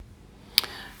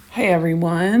Hey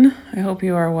everyone, I hope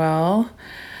you are well.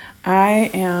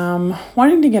 I am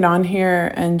wanting to get on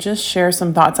here and just share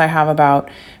some thoughts I have about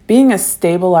being a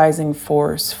stabilizing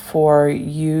force for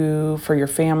you, for your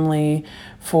family,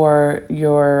 for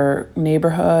your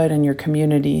neighborhood and your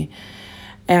community.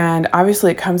 And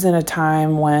obviously, it comes in a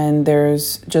time when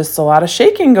there's just a lot of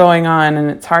shaking going on,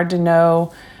 and it's hard to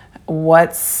know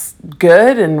what's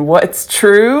good and what's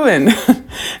true. And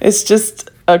it's just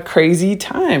a crazy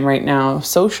time right now,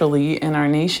 socially, in our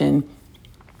nation.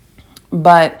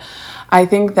 But I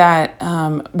think that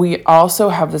we also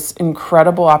have this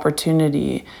incredible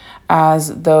opportunity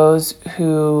as those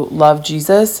who love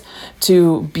Jesus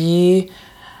to be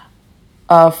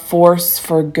a force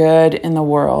for good in the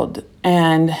world.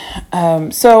 And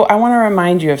so I want to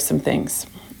remind you of some things.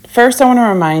 First, I want to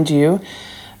remind you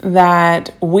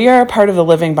that we are a part of the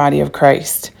living body of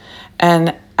Christ.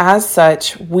 And as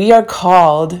such, we are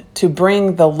called to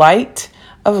bring the light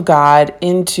of God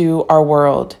into our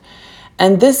world.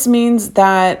 And this means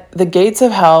that the gates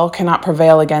of hell cannot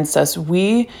prevail against us.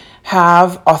 We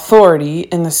have authority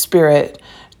in the Spirit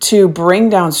to bring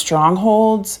down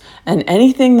strongholds and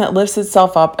anything that lifts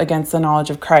itself up against the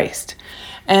knowledge of Christ.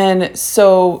 And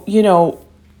so,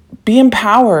 be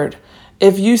empowered.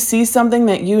 If you see something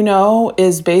that you know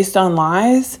is based on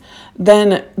lies,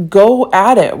 then go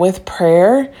at it with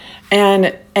prayer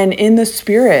and in the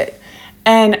Spirit.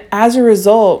 And as a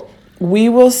result, we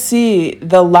will see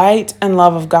the light and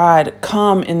love of God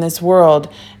come in this world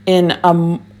in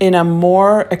a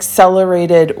more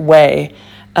accelerated way.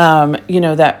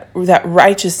 That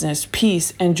righteousness,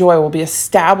 peace, and joy will be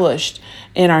established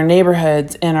in our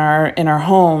neighborhoods, in our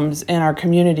homes, in our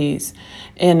communities,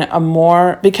 in a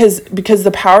more because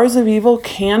the powers of evil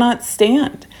cannot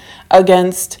stand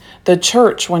against the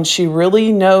church when she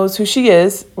really knows who she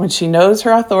is, when she knows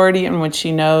her authority, and when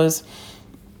she knows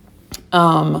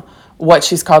what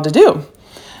she's called to do.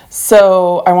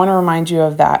 So I want to remind you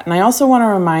of that. And I also want to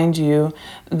remind you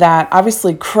that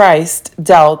obviously Christ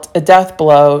dealt a death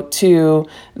blow to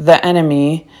the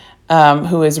enemy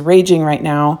who is raging right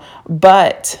now,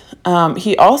 but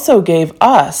he also gave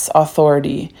us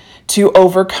authority to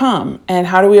overcome. And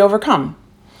how do we overcome?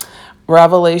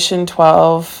 Revelation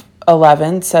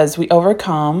 12:11 says we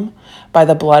overcome by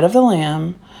the blood of the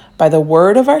Lamb, by the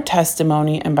word of our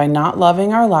testimony, and by not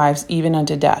loving our lives even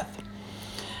unto death.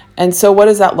 And so what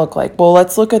does that look like? Well,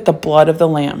 let's look at the blood of the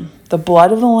Lamb. The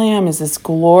blood of the Lamb is this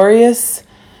glorious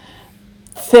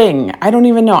thing. I don't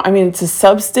even know. I mean, it's a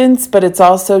substance, but it's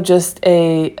also just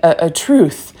a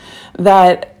truth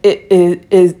that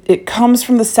it comes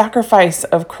from the sacrifice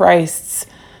of Christ's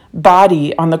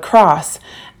body on the cross.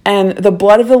 And the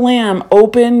blood of the Lamb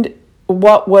opened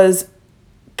what was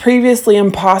previously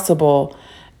impossible.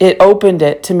 It opened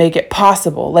it to make it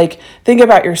possible. Like, think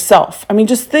about yourself. I mean,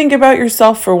 just think about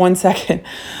yourself for 1 second.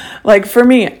 Like, for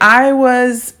me, I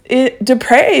was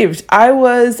depraved. I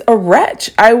was a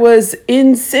wretch. I was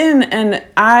in sin, and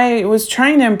I was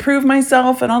trying to improve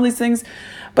myself and all these things,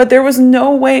 but there was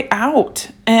no way out.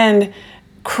 And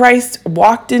Christ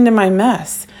walked into my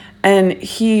mess, and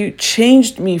he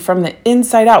changed me from the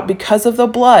inside out because of the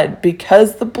blood,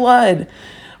 because the blood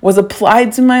was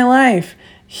applied to my life.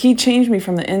 He changed me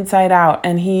from the inside out,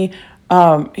 and he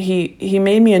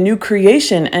made me a new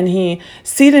creation, and he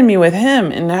seated me with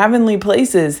him in heavenly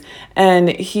places, and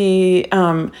he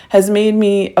has made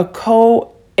me a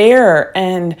co-heir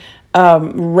and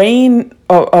reign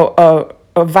a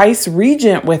vice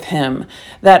regent with him.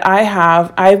 That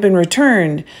I've been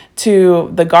returned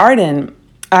to the garden.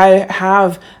 I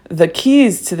have the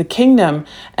keys to the kingdom,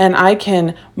 and I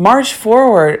can march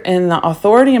forward in the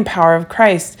authority and power of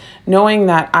Christ, knowing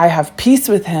that I have peace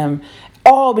with him,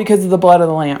 all because of the blood of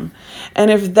the Lamb. And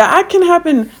if that can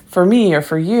happen for me or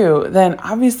for you, then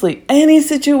obviously any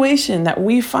situation that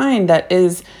we find that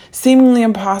is seemingly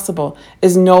impossible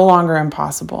is no longer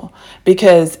impossible,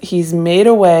 because he's made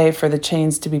a way for the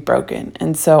chains to be broken.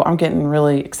 And so I'm getting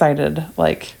really excited,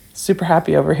 like super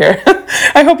happy over here.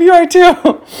 I hope you are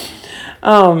too.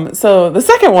 So the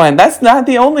second one, that's not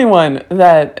the only one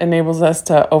that enables us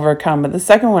to overcome, but the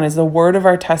second one is the word of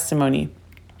our testimony.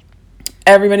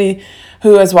 Everybody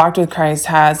who has walked with Christ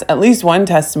has at least one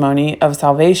testimony of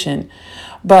salvation,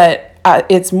 but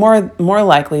it's more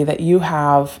likely that you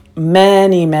have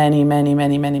many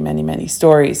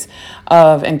stories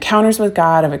of encounters with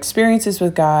God, of experiences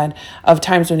with God, of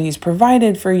times when he's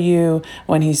provided for you,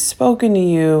 when he's spoken to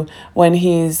you, when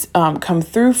he's come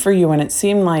through for you, when it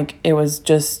seemed like it was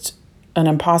just an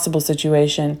impossible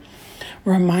situation.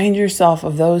 Remind yourself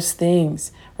of those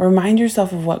things. Remind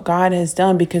yourself of what God has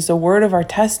done, because the word of our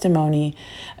testimony,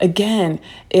 again,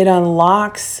 it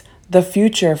unlocks the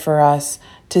future for us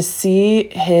to see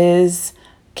his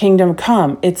kingdom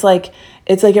come. It's like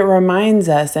it reminds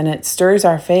us and it stirs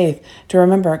our faith to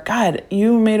remember, God,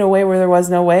 you made a way where there was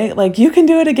no way. Like, you can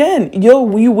do it again.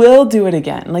 We will do it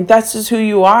again. Like, that's just who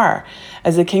you are.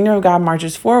 As the kingdom of God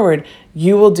marches forward,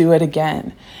 you will do it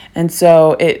again. And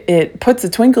so it puts a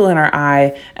twinkle in our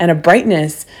eye and a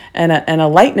brightness and a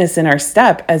lightness in our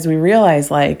step as we realize,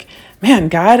 like, man,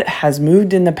 God has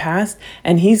moved in the past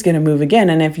and he's going to move again.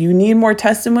 And if you need more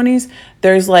testimonies,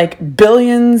 there's like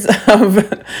billions of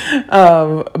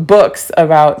books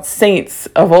about saints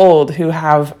of old who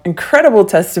have incredible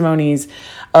testimonies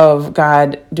of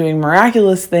God doing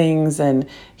miraculous things and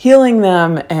healing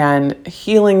them and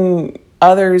healing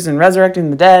others and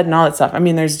resurrecting the dead and all that stuff. I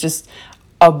mean, there's just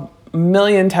a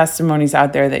million testimonies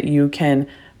out there that you can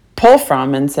pull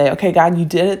from and say, okay, God, you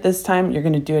did it this time. You're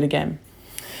going to do it again.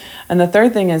 And the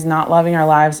third thing is not loving our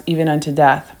lives even unto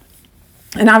death.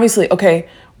 And obviously, okay,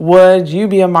 would you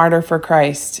be a martyr for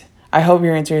Christ? I hope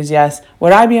your answer is yes.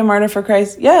 Would I be a martyr for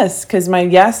Christ? Yes, because my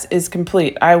yes is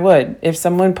complete. I would. If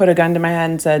someone put a gun to my head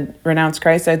and said, renounce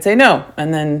Christ, I'd say no.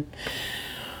 And then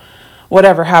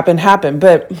whatever happened.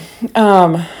 But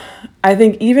I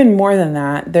think even more than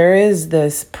that, there is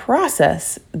this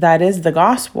process that is the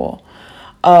gospel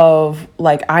of,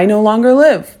 like, I no longer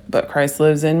live, but Christ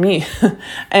lives in me.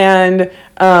 and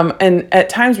at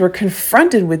times we're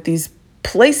confronted with these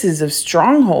places of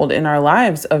stronghold in our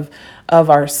lives of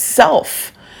our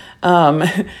self.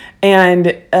 And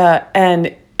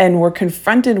we're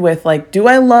confronted with, like, do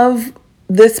I love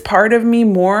this part of me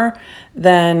more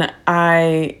than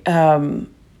I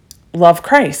love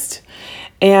Christ?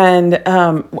 And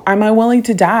am I willing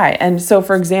to die? And so,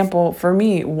 for example, for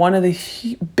me, one of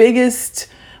the biggest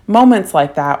moments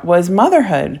like that was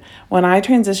motherhood. When I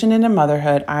transitioned into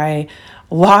motherhood, I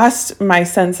lost my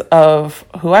sense of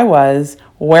who I was,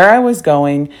 where I was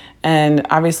going, and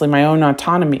obviously my own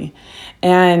autonomy.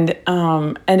 And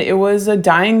it was a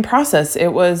dying process.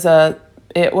 It was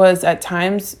at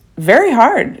times very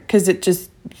hard because it just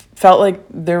felt like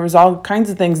there was all kinds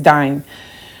of things dying.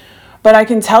 But I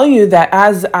can tell you that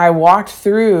as I walked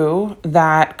through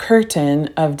that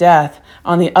curtain of death,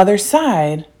 on the other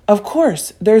side, of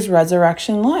course, there's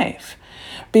resurrection life.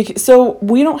 So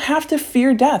we don't have to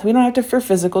fear death. We don't have to fear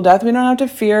physical death. We don't have to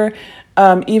fear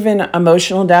even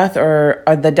emotional death or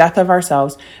the death of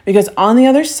ourselves, because on the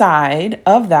other side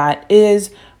of that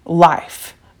is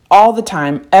life all the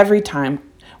time, every time.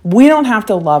 We don't have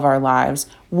to love our lives.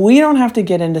 We don't have to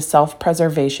get into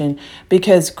self-preservation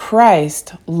because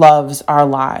Christ loves our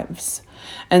lives.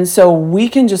 And so we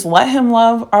can just let him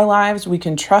love our lives. We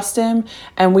can trust him,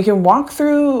 and we can walk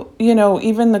through,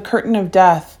 even the curtain of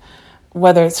death,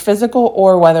 whether it's physical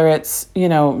or whether it's,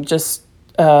 just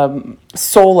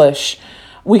soulish.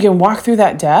 We can walk through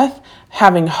that death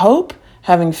having hope,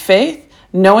 having faith,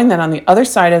 knowing that on the other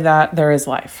side of that, there is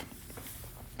life.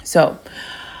 So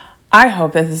I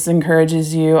hope that this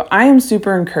encourages you. I am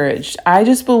super encouraged. I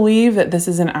just believe that this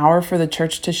is an hour for the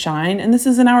church to shine, and this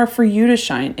is an hour for you to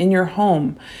shine in your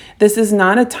home. This is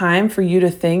not a time for you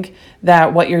to think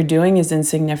that what you're doing is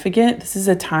insignificant. This is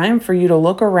a time for you to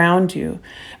look around you,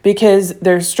 because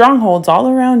there's strongholds all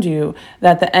around you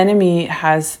that the enemy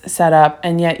has set up,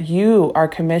 and yet you are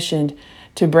commissioned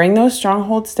to bring those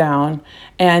strongholds down,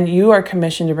 and you are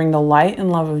commissioned to bring the light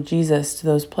and love of Jesus to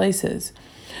those places.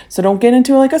 So don't get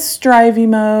into like a strivey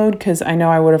mode, because I know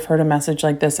I would have heard a message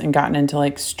like this and gotten into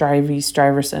like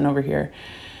striverson over here.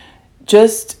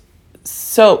 Just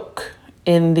soak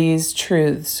in these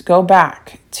truths. Go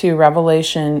back to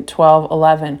Revelation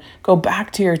 12:11. Go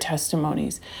back to your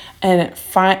testimonies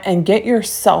and get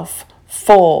yourself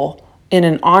full in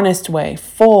an honest way,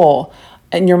 full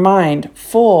in your mind,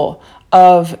 full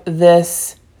of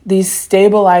these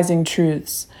stabilizing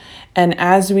truths. And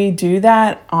as we do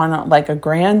that on a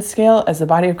grand scale as the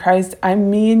body of Christ, I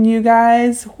mean, you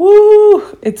guys,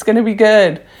 woo, it's going to be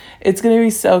good. It's going to be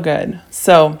so good.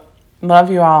 So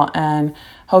love you all and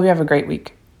hope you have a great week.